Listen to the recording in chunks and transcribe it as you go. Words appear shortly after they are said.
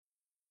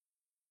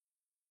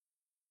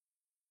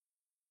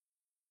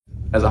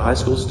As a high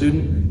school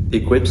student, the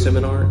Equip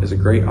Seminar is a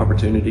great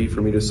opportunity for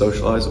me to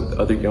socialize with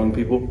other young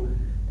people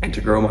and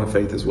to grow my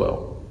faith as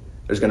well.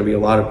 There's going to be a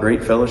lot of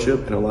great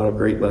fellowship and a lot of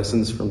great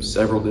lessons from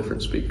several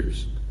different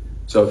speakers.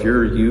 So if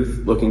you're a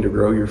youth looking to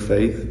grow your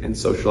faith and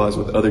socialize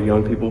with other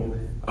young people,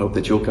 I hope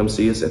that you'll come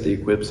see us at the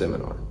Equip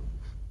Seminar.